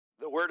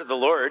word of the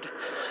Lord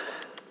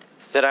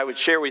that I would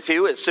share with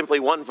you is simply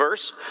one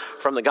verse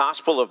from the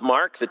Gospel of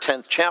Mark, the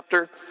 10th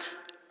chapter,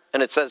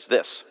 and it says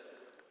this: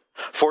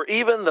 "For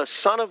even the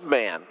Son of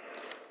Man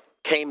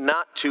came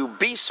not to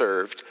be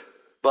served,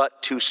 but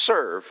to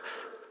serve,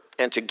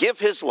 and to give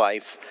his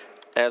life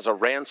as a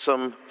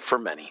ransom for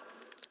many."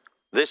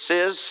 This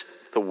is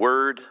the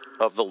word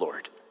of the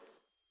Lord.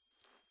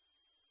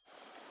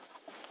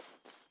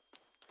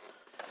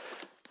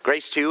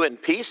 Grace to you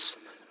and peace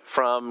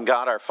from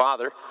God our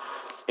Father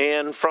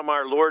and from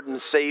our Lord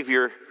and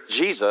Savior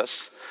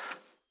Jesus.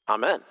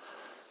 Amen.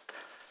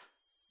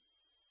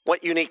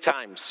 What unique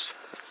times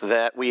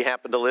that we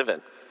happen to live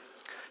in.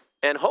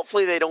 And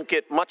hopefully they don't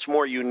get much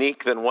more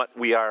unique than what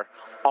we are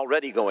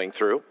already going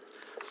through.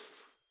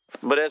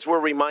 But as we're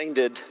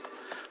reminded,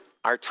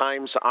 our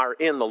times are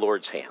in the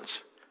Lord's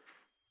hands.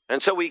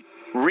 And so we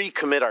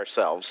recommit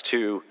ourselves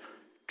to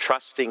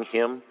trusting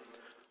Him,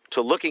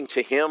 to looking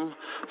to Him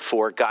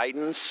for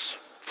guidance,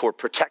 for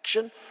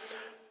protection,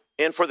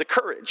 and for the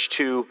courage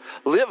to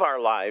live our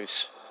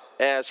lives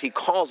as He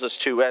calls us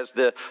to, as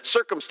the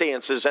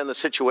circumstances and the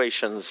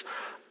situations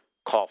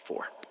call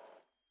for.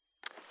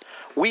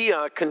 We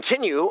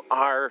continue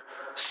our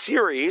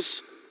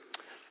series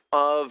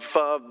of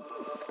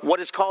what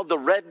is called the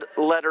Red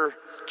Letter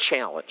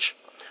Challenge.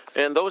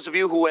 And those of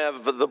you who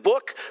have the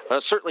book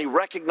certainly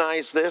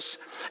recognize this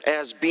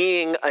as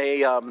being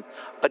a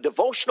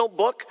devotional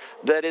book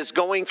that is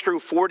going through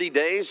 40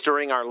 days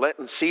during our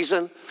Lenten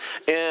season.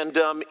 And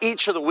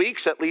each of the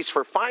weeks, at least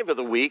for 5 of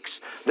the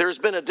weeks, there's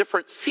been a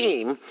different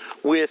theme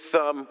with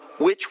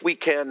which we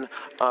can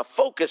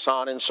focus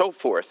on and so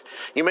forth.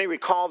 You may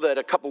recall that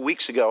a couple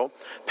weeks ago,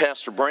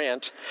 Pastor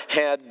Brandt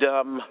had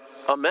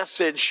a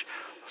message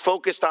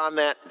focused on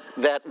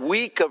that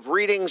week of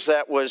readings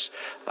that was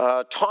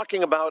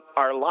talking about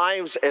our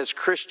lives as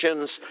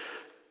Christians,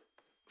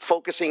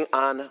 focusing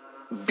on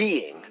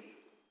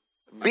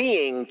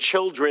being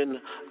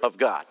children of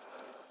God.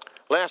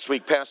 Last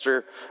week,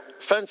 Pastor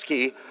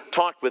Fensky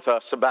talked with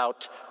us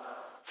about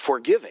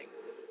forgiving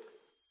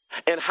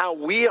and how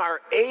we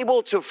are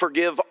able to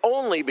forgive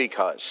only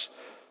because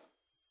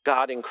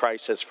God in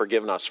Christ has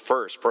forgiven us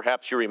first.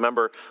 Perhaps you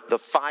remember the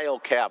file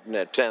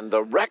cabinet and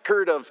the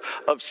record of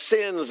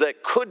sins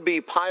that could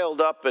be piled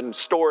up and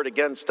stored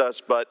against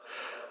us, but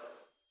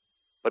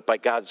by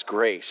God's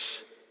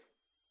grace,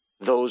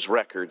 those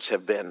records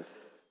have been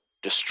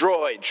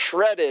destroyed,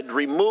 shredded,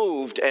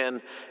 removed,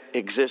 and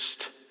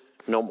exist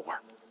no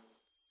more.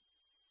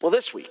 Well,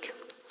 this week,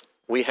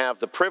 we have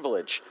the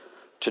privilege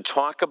to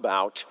talk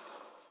about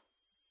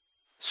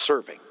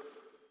serving.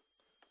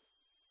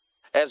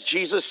 As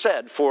Jesus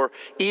said, "For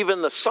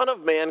even the Son of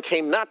Man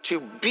came not to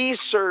be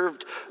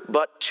served,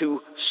 but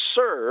to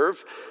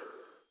serve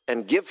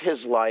and give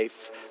his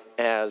life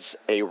as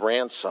a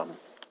ransom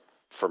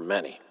for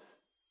many."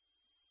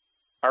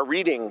 Our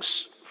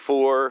readings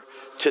for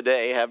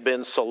today have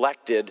been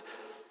selected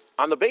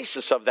on the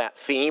basis of that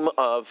theme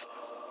of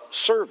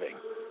serving.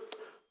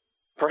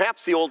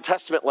 Perhaps the Old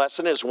Testament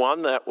lesson is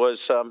one that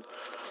was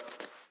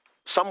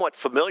somewhat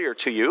familiar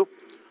to you.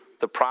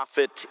 The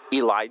prophet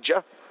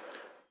Elijah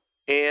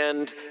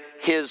and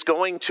his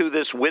going to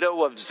this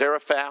widow of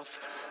Zarephath.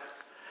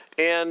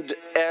 And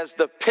as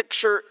the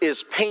picture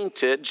is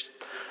painted,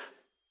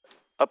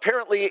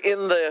 apparently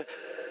in the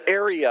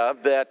area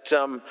that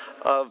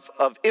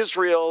of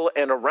Israel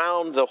and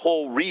around the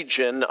whole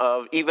region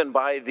of even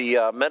by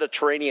the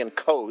Mediterranean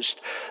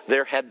coast,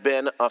 there had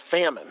been a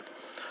famine.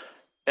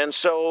 And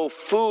so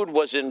food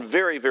was in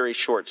very, very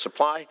short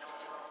supply.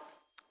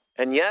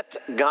 And yet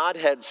God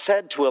had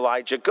said to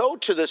Elijah, "Go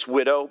to this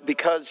widow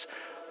because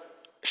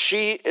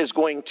she is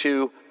going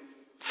to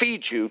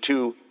feed you,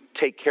 to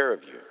take care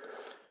of you."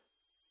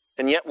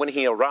 And yet when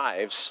he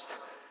arrives,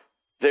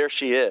 there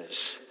she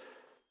is.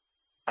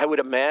 I would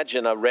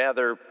imagine a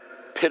rather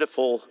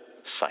pitiful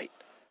sight.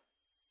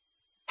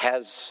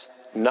 Has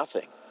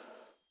nothing.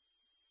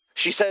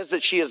 She says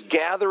that she is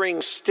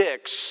gathering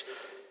sticks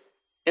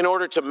in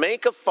order to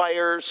make a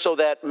fire so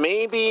that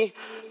maybe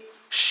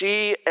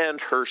she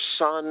and her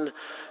son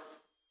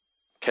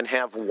can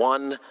have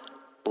one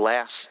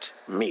last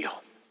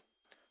meal.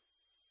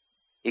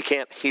 You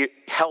can't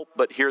help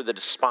but hear the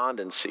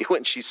despondency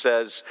when she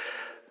says,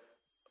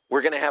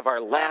 "We're going to have our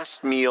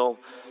last meal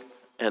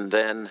and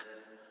then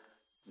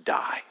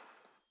die."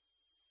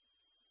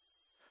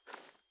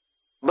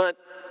 But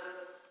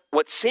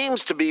what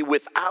seems to be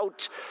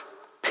without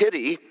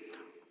pity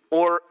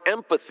or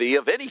empathy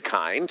of any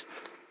kind,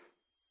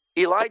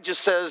 Elijah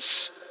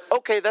says,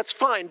 "Okay, that's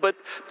fine, but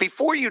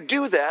before you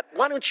do that,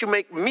 why don't you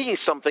make me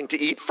something to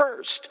eat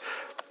first?"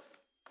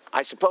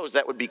 I suppose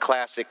that would be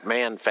classic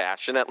man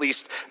fashion. At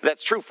least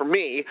that's true for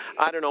me.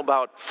 I don't know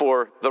about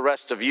for the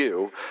rest of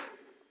you.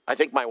 I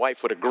think my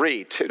wife would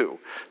agree too.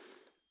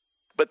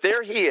 But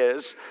there he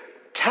is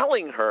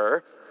telling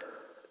her,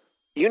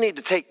 "You need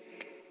to take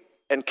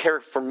and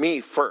care for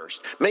me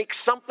first. Make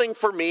something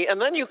for me,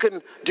 and then you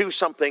can do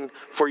something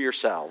for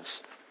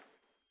yourselves."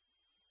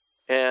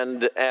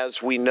 And as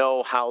we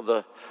know how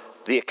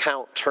the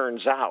account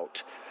turns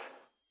out,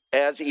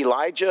 as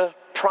Elijah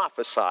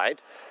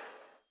prophesied,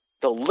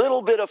 the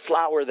little bit of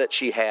flour that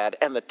she had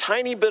and the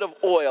tiny bit of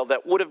oil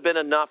that would have been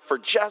enough for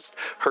just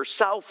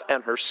herself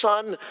and her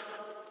son,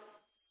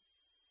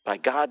 by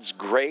God's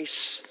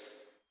grace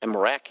and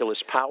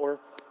miraculous power,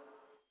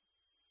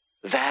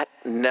 that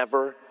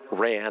never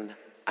ran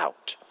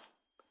out.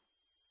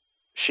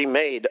 She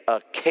made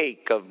a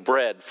cake of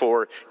bread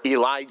for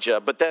Elijah,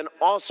 but then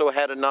also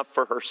had enough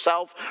for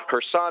herself,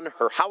 her son,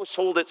 her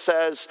household, it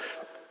says,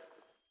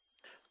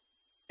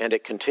 and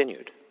it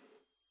continued.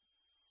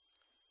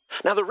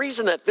 Now, the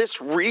reason that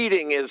this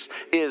reading is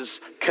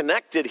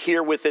connected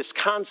here with this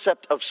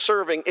concept of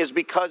serving is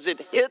because it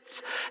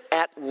hits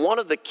at one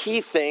of the key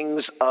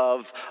things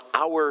of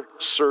our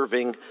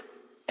serving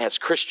as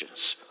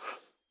Christians,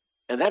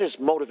 and that is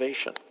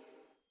motivation.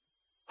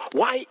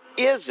 Why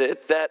is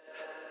it that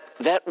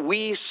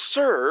we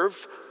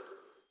serve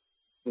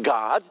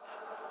God,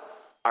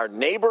 our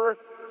neighbor,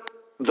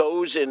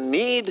 those in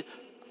need,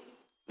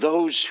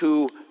 those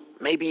who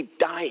may be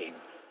dying?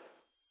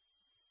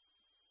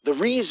 The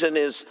reason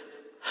is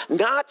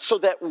not so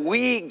that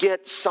we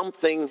get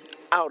something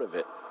out of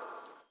it,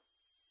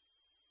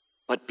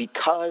 but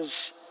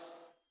because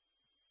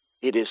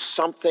it is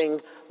something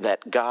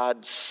that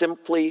God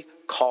simply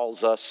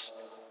calls us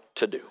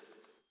to do.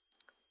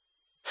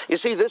 You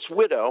see, this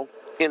widow,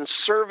 in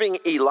serving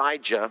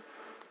Elijah,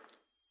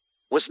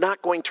 was not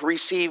going to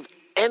receive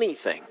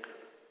anything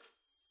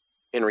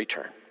in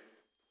return.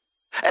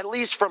 At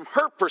least from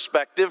her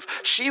perspective,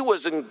 she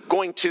wasn't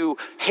going to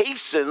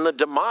hasten the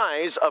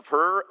demise of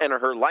her and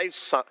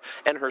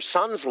her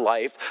son's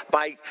life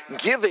by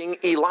giving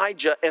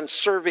Elijah and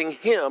serving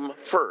him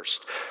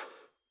first.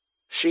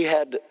 She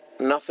had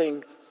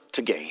nothing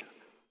to gain.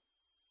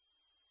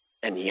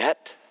 And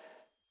yet,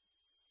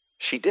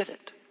 she did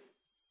it.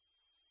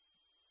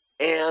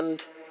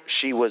 And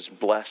she was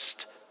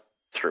blessed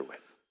through it.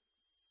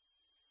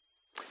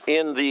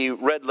 In the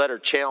Red Letter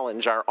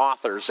Challenge, our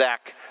author,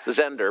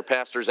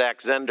 Pastor Zach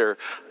Zender,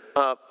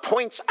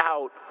 points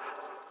out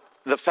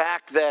the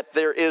fact that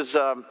there is,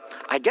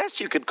 I guess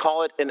you could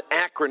call it an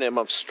acronym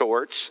of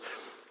sorts,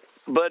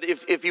 but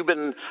if you've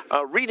been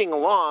reading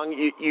along,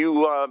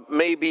 you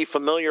may be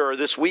familiar, or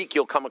this week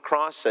you'll come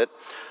across it,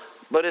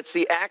 but it's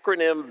the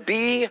acronym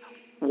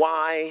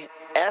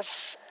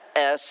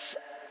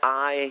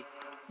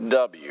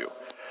BYSSIW.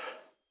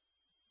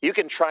 You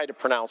can try to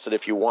pronounce it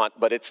if you want,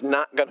 but it's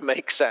not going to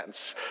make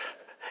sense.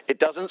 It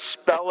doesn't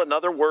spell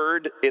another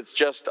word. It's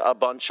just a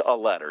bunch of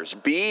letters.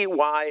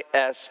 BYSSIW.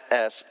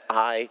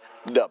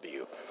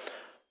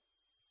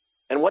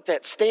 And what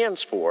that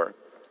stands for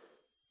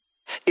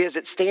is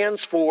it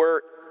stands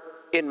for,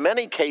 in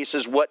many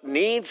cases, what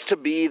needs to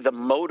be the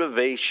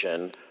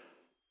motivation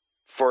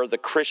for the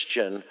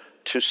Christian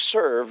to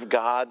serve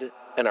God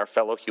and our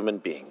fellow human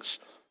beings.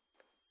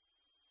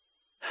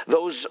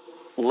 Those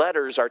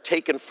letters are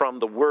taken from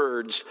the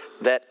words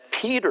that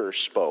Peter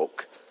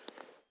spoke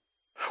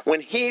when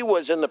he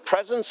was in the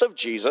presence of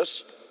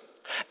Jesus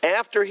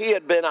after he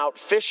had been out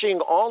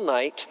fishing all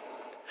night,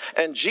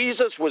 and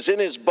Jesus was in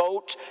his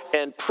boat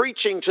and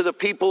preaching to the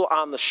people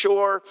on the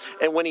shore.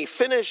 And when he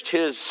finished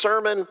his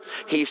sermon,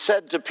 he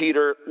said to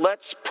Peter,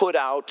 "Let's put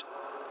out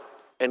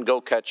and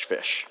go catch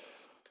fish."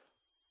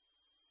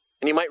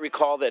 And you might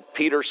recall that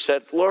Peter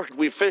said, "Lord,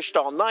 we fished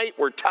all night,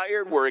 we're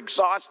tired, we're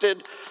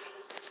exhausted."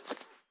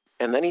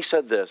 And then he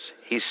said this,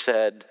 he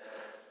said,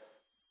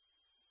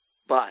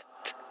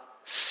 "But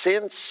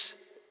since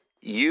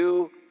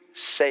you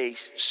say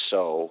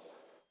so,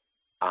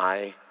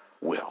 I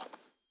will.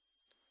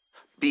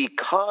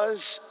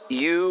 Because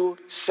you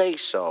say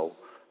so,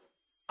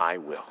 I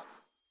will."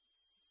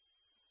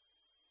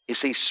 You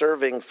see,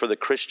 serving for the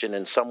Christian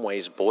in some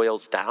ways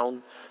boils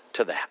down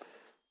to that.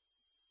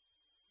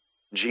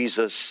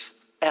 Jesus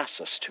asks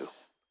us to.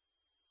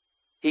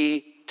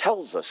 He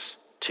tells us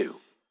to.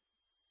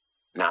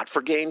 Not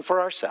for gain for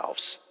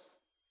ourselves,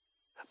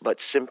 but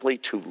simply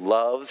to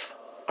love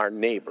our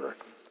neighbor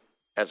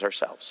as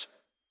ourselves.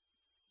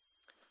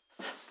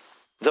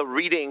 The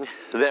reading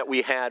that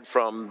we had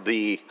from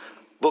the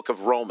book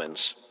of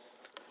Romans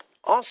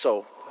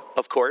also,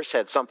 of course,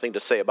 had something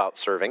to say about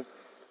serving.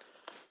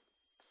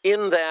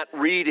 In that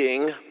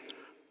reading,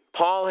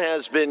 Paul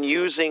has been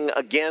using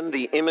again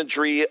the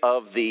imagery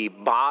of the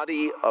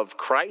body of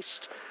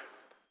Christ,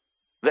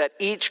 that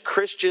each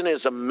Christian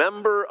is a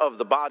member of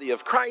the body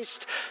of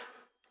Christ,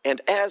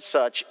 and as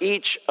such,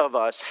 each of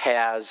us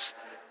has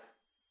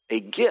a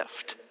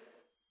gift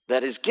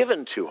that is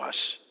given to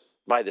us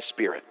by the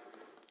Spirit.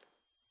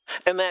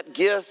 And that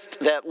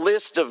gift, that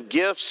list of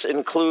gifts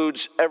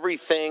includes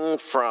everything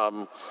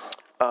from,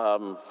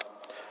 from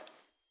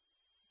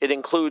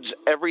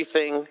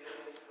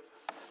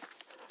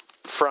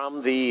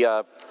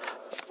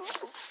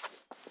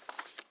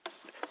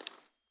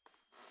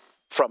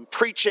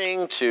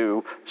preaching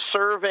to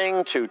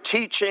serving to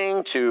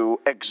teaching to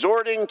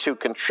exhorting to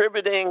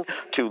contributing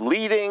to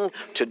leading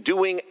to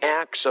doing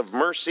acts of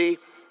mercy.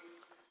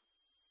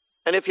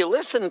 And if you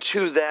listen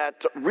to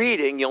that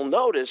reading, you'll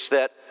notice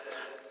that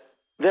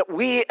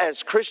we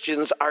as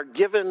Christians are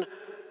given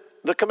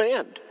the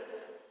command.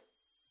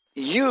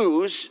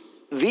 Use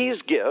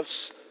these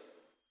gifts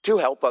to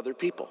help other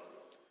people.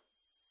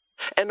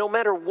 And no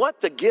matter what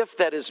the gift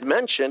that is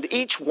mentioned,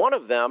 each one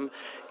of them,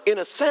 in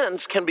a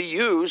sense, can be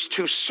used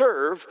to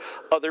serve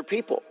other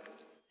people.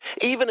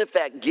 Even if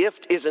that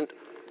gift isn't,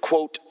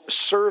 quote,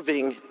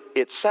 serving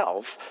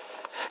itself,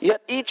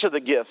 yet each of the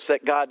gifts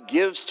that God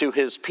gives to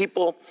his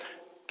people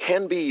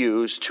can be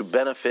used to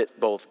benefit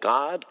both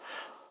God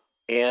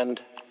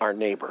and our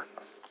neighbor.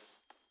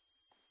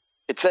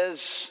 It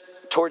says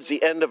towards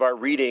the end of our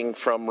reading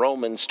from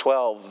Romans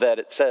 12 that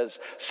it says,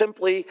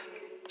 simply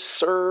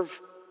serve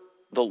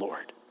the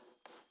Lord.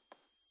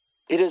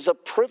 It is a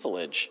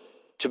privilege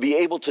to be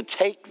able to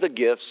take the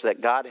gifts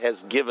that God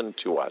has given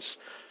to us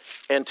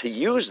and to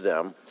use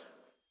them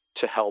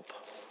to help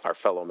our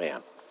fellow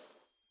man.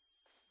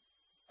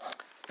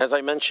 As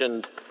I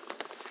mentioned,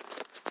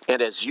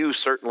 and as you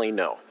certainly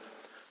know,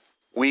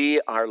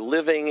 we are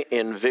living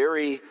in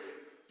very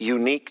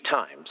unique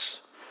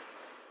times,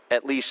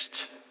 at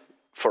least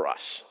for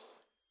us.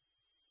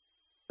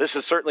 This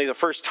is certainly the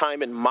first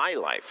time in my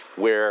life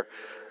where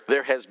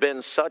there has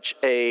been such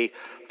a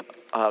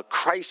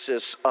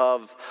crisis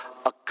of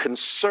a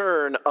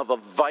concern of a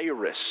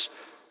virus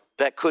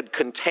that could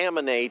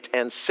contaminate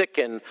and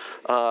sicken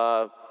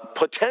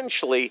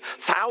potentially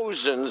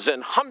thousands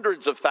and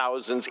hundreds of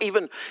thousands,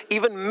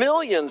 even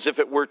millions if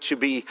it were to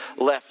be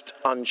left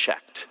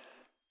unchecked.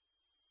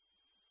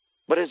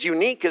 But as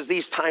unique as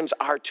these times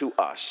are to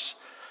us,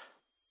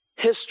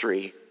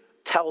 history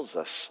tells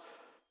us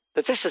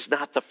that this is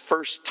not the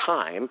first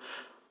time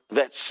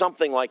that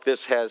something like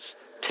this has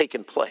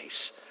taken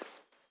place.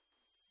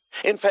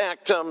 In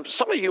fact,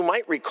 some of you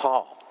might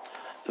recall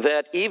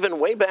that even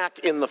way back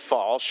in the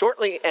fall,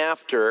 shortly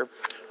after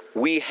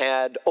we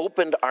had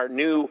opened our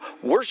new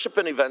Worship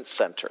and Event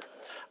Center,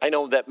 I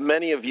know that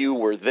many of you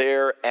were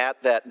there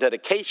at that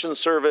dedication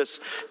service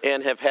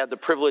and have had the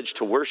privilege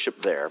to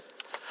worship there.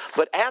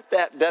 But at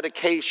that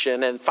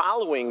dedication and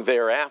following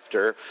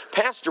thereafter,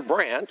 Pastor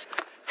Brandt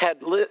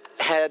had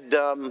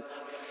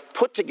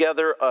put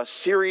together a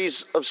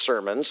series of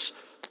sermons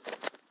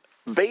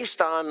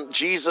based on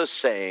Jesus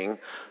saying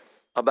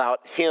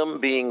about him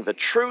being the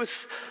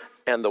truth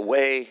and the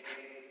way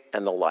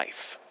and the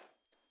life.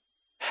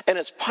 And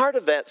as part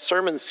of that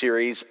sermon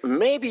series,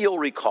 maybe you'll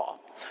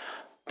recall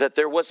that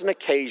there was an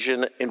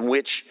occasion in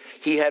which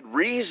he had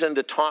reason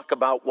to talk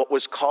about what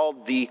was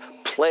called the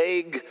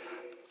plague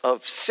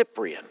of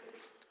Cyprian.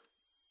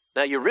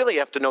 Now, you really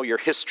have to know your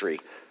history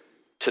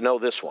to know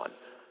this one,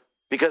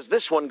 because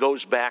this one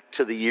goes back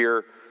to the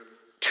year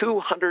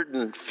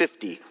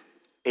 250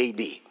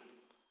 AD.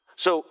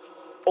 So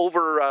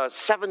over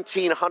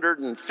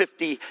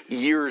 1750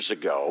 years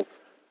ago.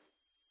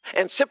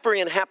 And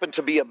Cyprian happened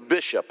to be a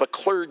bishop, a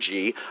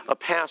clergy, a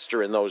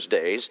pastor in those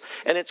days.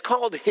 And it's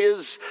called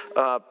his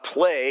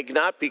plague,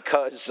 not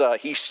because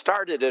he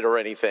started it or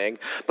anything,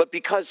 but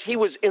because he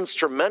was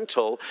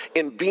instrumental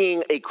in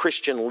being a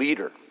Christian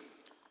leader.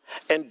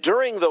 And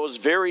during those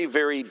very,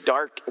 very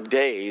dark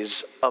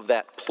days of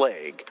that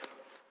plague,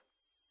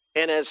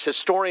 and as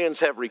historians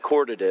have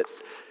recorded it,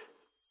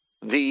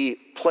 the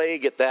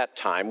plague at that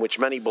time, which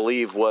many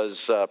believe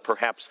was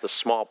perhaps the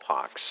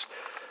smallpox,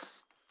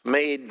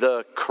 made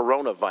the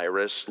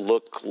coronavirus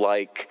look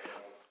like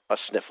a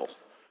sniffle.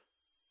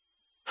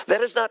 That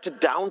is not to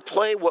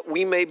downplay what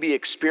we may be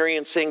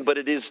experiencing, but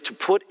it is to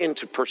put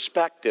into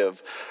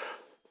perspective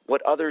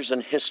what others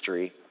in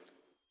history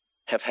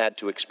have had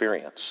to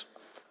experience.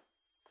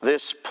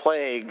 This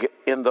plague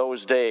in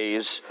those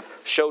days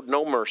showed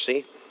no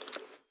mercy,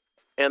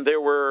 and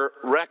there were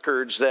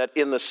records that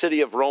in the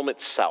city of Rome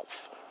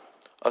itself,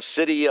 a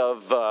city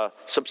of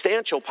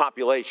substantial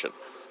population,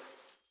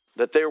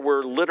 that there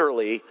were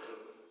literally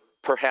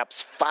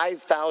perhaps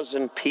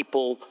 5,000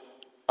 people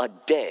a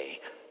day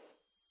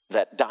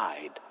that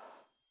died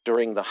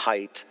during the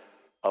height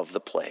of the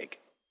plague.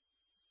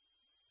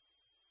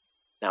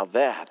 Now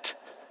that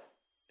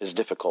is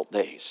difficult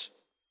days.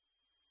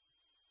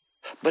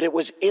 But it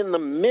was in the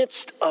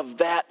midst of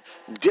that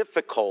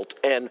difficult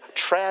and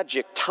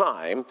tragic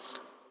time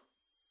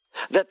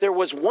that there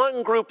was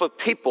one group of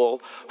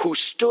people who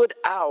stood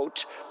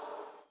out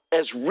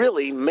as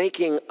really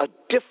making a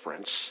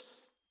difference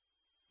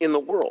in the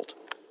world.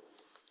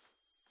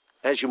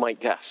 As you might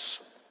guess,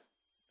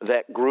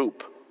 that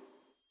group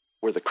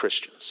were the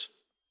Christians.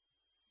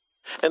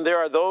 And there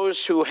are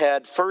those who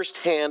had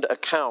firsthand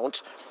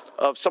account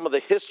of some of the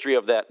history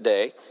of that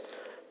day.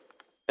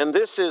 And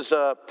this is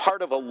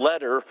part of a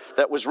letter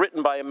that was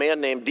written by a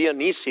man named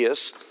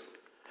Dionysius.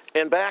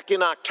 And back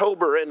in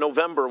October and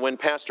November, when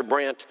Pastor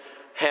Brandt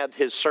had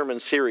his sermon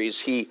series,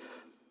 he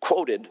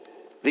quoted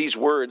these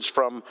words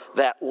from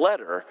that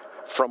letter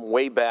from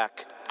way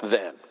back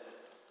then.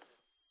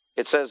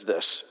 It says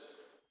this.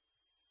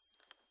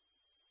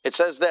 It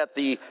says that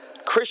the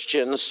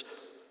Christians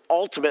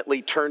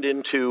ultimately turned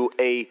into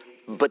a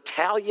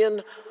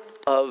battalion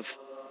of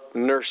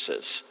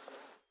nurses.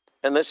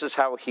 And this is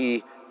how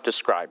he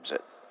describes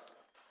it.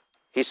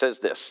 He says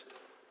this: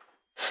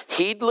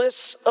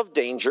 heedless of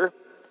danger,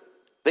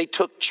 They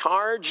took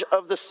charge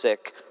of the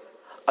sick,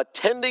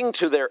 attending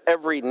to their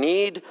every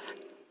need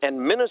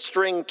and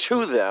ministering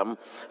to them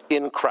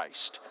in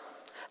Christ.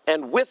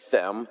 And with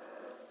them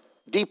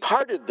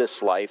departed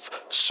this life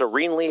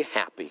serenely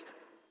happy.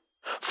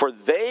 For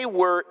they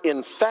were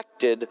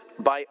infected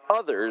by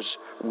others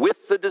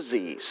with the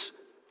disease,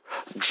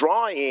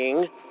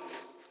 drawing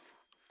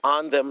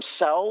on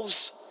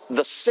themselves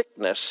the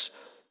sickness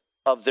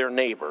of their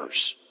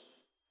neighbors,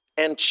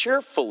 and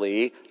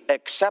cheerfully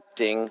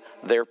accepting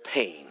their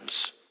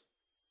pains.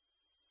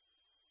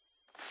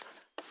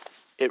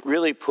 It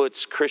really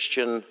puts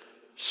Christian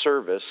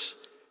service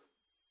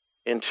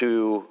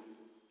into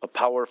a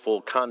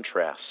powerful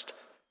contrast.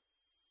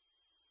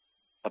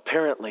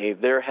 Apparently,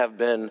 there have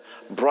been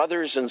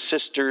brothers and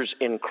sisters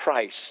in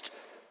Christ,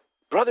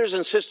 brothers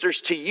and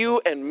sisters to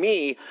you and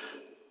me,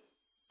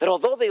 that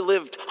although they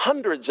lived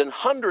hundreds and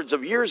hundreds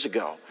of years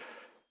ago,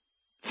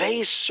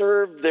 they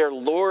served their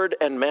Lord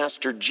and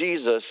Master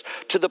Jesus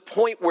to the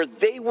point where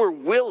they were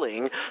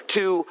willing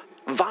to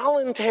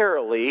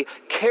voluntarily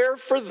care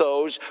for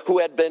those who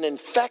had been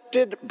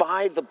infected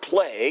by the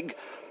plague,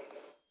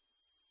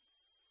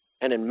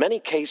 and in many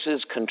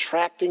cases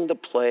contracting the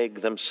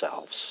plague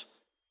themselves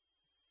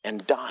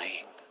and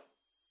dying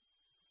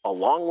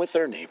along with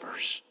their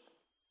neighbors.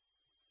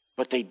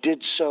 But they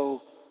did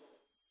so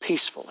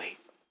peacefully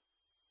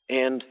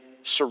and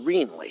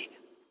serenely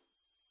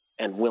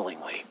and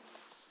willingly.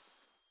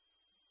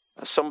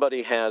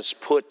 Somebody has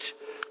put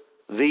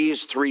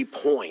these 3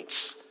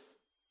 points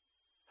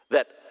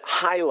that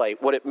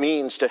highlight what it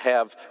means to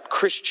have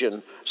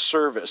Christian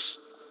service.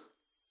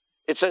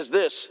 It says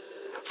this: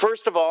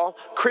 first of all,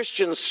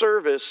 Christian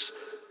service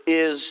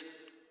is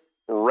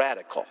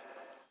radical.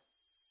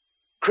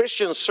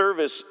 Christian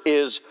service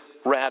is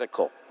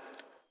radical.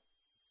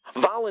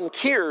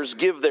 Volunteers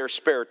give their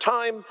spare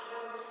time.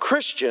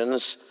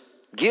 Christians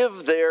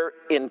give their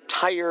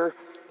entire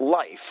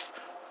life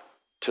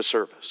to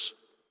service.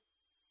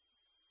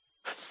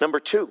 Number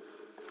 2,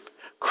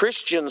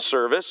 Christian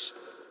service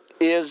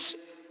is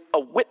a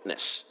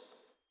witness.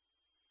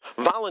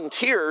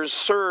 Volunteers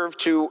serve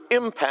to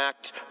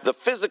impact the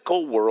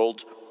physical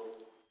world,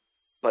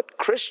 but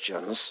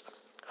Christians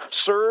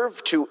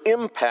serve to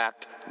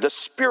impact the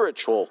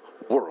spiritual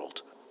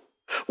world.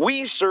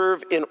 We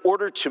serve in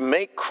order to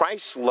make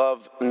Christ's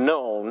love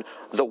known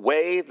the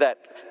way that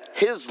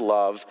his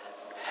love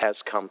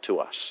has come to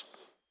us.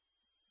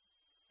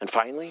 And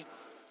finally,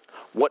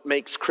 what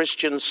makes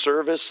Christian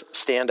service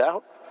stand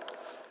out?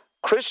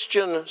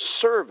 Christian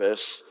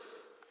service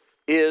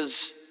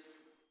is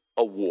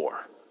a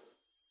war.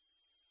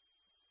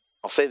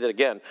 I'll say that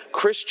again.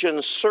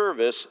 Christian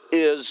service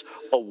is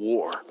a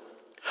war.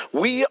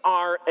 We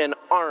are an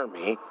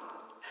army,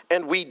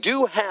 and we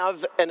do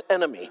have an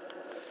enemy.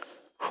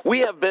 We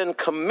have been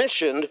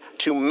commissioned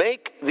to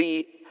make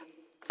the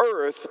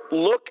earth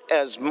look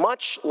as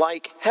much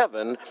like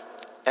heaven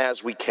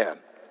as we can.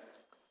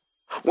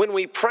 When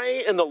we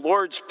pray in the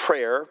Lord's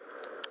Prayer,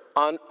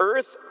 on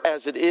earth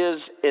as it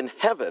is in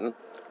heaven,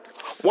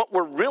 what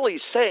we're really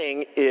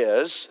saying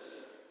is,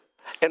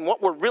 and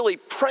what we're really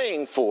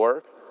praying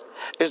for,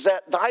 is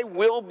that thy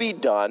will be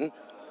done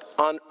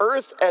on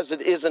earth as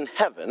it is in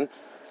heaven.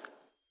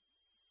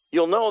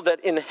 You'll know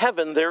that in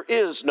heaven there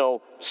is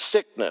no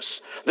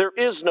sickness, there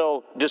is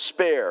no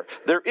despair,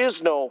 there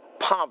is no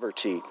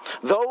poverty.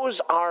 Those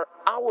are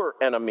our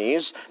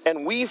enemies,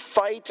 and we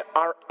fight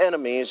our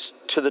enemies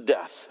to the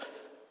death.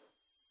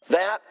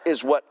 That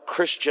is what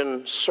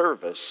Christian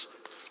service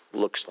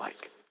looks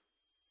like.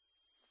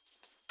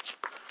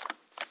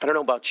 I don't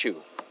know about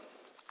you,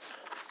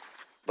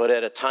 but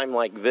at a time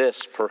like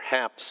this,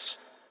 perhaps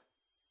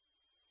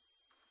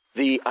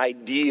the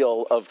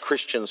ideal of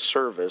Christian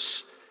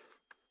service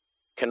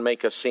can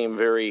make us seem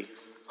very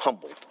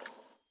humbled.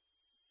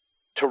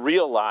 To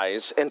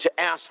realize and to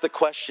ask the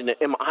question,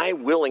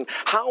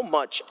 how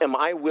much am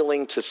I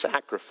willing to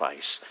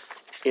sacrifice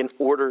in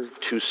order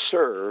to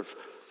serve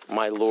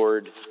my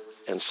Lord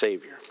and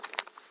Savior?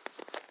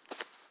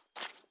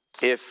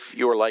 If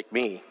you're like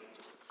me,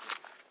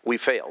 we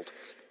failed.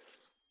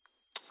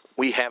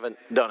 We haven't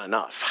done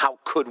enough. How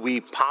could we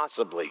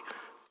possibly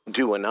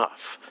do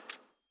enough?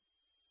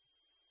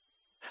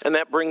 And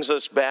that brings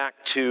us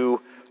back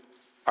to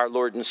our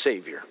Lord and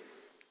Savior,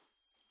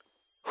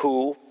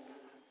 who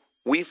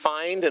we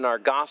find in our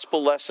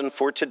gospel lesson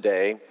for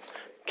today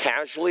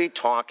casually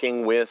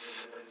talking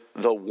with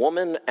the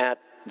woman at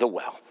the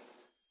well.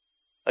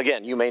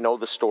 Again, you may know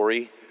the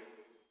story.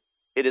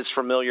 It is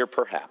familiar,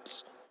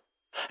 perhaps.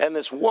 And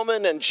this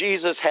woman and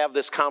Jesus have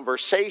this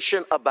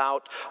conversation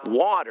about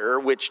water,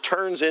 which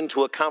turns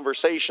into a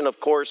conversation, of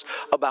course,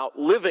 about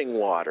living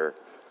water.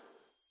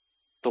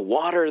 The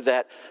water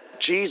that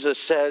Jesus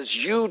says,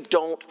 you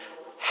don't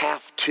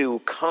have to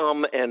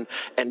come and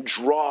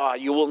draw.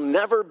 You will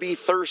never be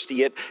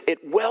thirsty. It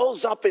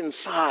wells up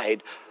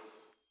inside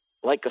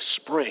like a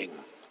spring.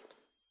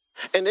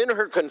 And in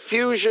her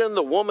confusion,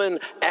 the woman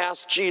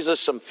asked Jesus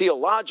some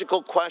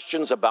theological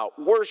questions about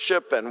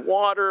worship and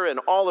water and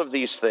all of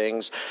these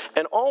things.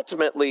 And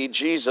ultimately,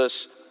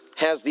 Jesus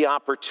has the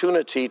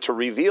opportunity to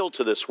reveal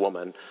to this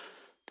woman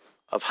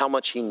of how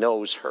much he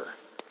knows her.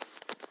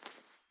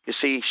 You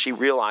see, she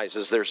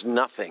realizes there's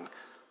nothing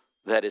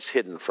that is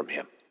hidden from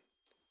him.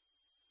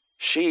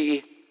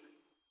 She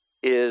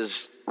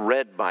is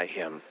read by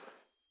him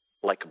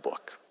like a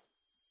book.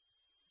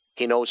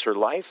 He knows her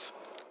life.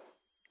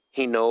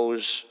 He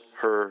knows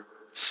her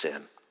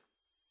sin.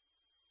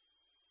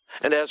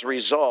 And as a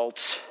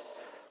result,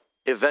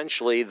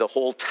 eventually the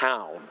whole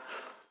town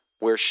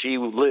where she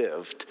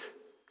lived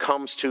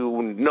comes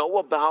to know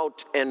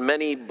about and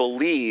many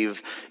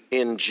believe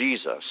in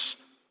Jesus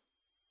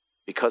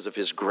because of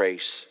his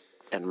grace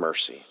and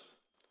mercy.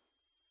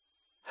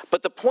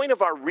 But the point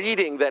of our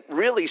reading that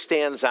really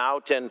stands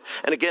out, and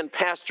again,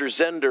 Pastor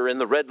Zender in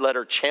the Red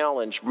Letter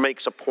Challenge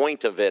makes a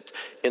point of it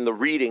in the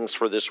readings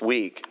for this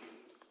week,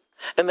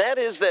 and that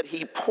is that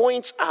he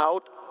points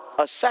out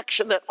a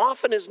section that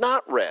often is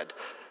not read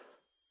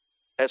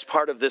as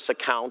part of this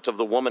account of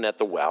the woman at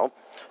the well.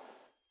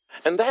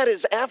 And that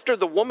is after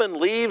the woman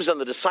leaves and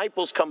the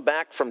disciples come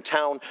back from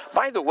town.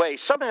 By the way,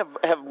 some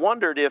have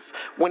wondered if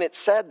when it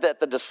said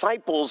that the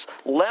disciples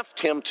left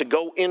him to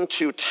go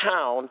into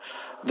town,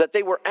 that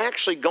they were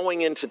actually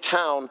going into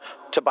town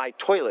to buy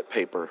toilet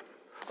paper.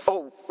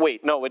 Oh,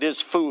 wait, no, it is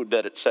food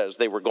that it says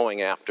they were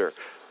going after.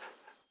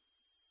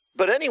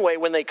 But anyway,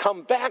 when they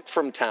come back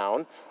from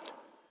town,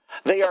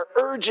 they are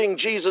urging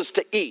Jesus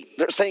to eat.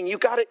 They're saying, you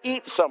got to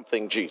eat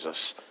something,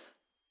 Jesus.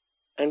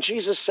 And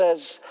Jesus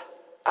says,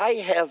 I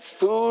have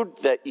food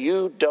that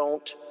you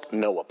don't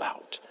know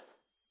about.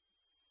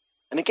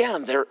 And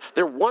again,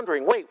 they're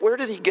wondering, wait, where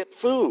did he get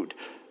food?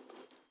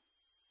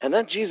 And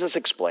then Jesus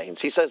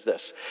explains. He says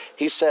this.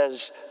 He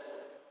says,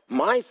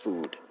 my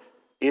food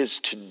is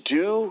to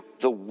do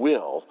the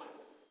will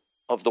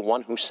of the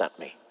one who sent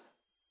me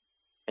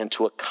and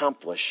to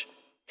accomplish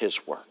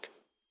his work.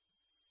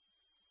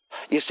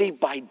 You see,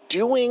 by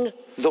doing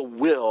the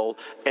will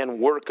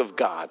and work of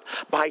God,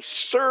 by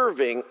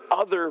serving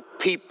other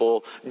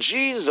people,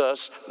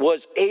 Jesus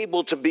was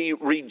able to be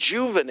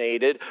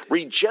rejuvenated,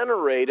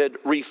 regenerated,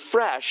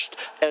 refreshed,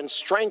 and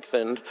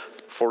strengthened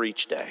for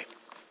each day.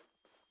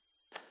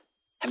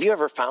 Have you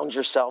ever found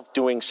yourself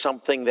doing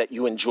something that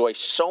you enjoy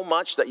so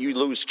much that you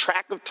lose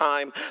track of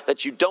time,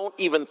 that you don't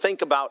even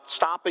think about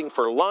stopping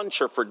for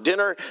lunch or for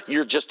dinner?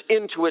 You're just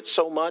into it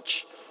so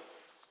much?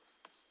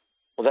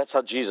 Well, that's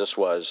how Jesus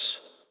was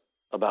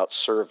about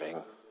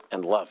serving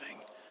and loving.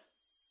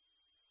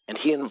 And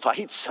he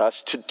invites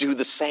us to do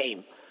the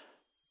same.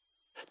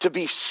 To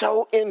be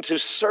so into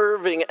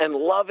serving and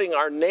loving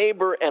our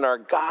neighbor and our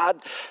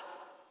God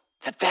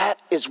that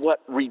is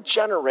what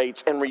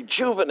regenerates and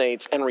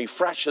rejuvenates and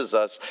refreshes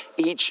us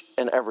each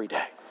and every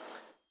day.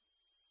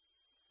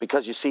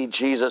 Because you see,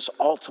 Jesus'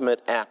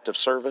 ultimate act of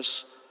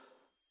service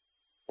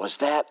was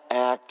that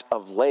act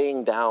of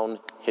laying down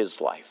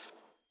his life,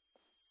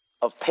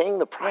 of paying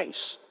the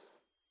price,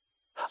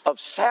 of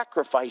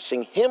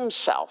sacrificing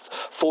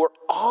himself for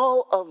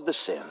all of the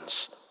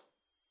sins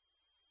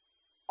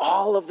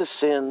of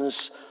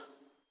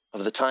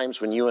the times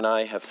when you and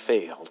I have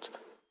failed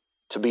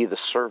to be the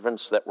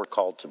servants that we're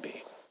called to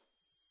be.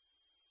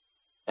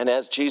 And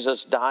as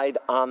Jesus died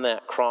on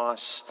that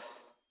cross,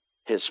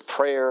 his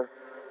prayer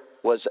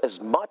was as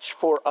much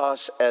for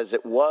us as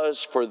it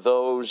was for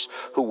those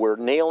who were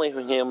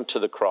nailing him to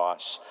the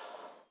cross.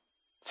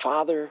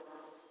 Father,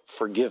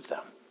 forgive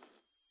them,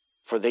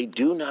 for they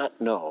do not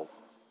know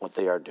what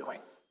they are doing.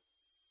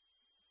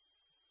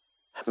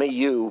 May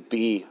you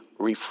be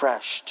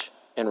refreshed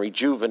and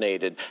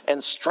rejuvenated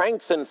and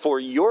strengthened for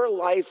your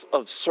life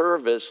of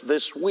service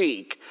this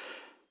week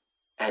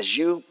as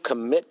you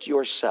commit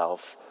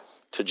yourself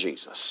to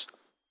Jesus.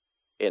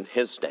 In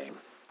his name,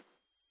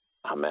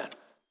 amen.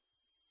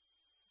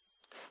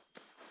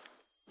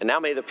 And now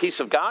may the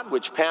peace of God,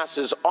 which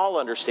passes all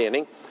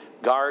understanding,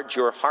 guard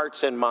your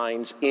hearts and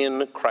minds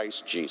in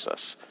Christ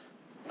Jesus.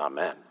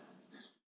 Amen.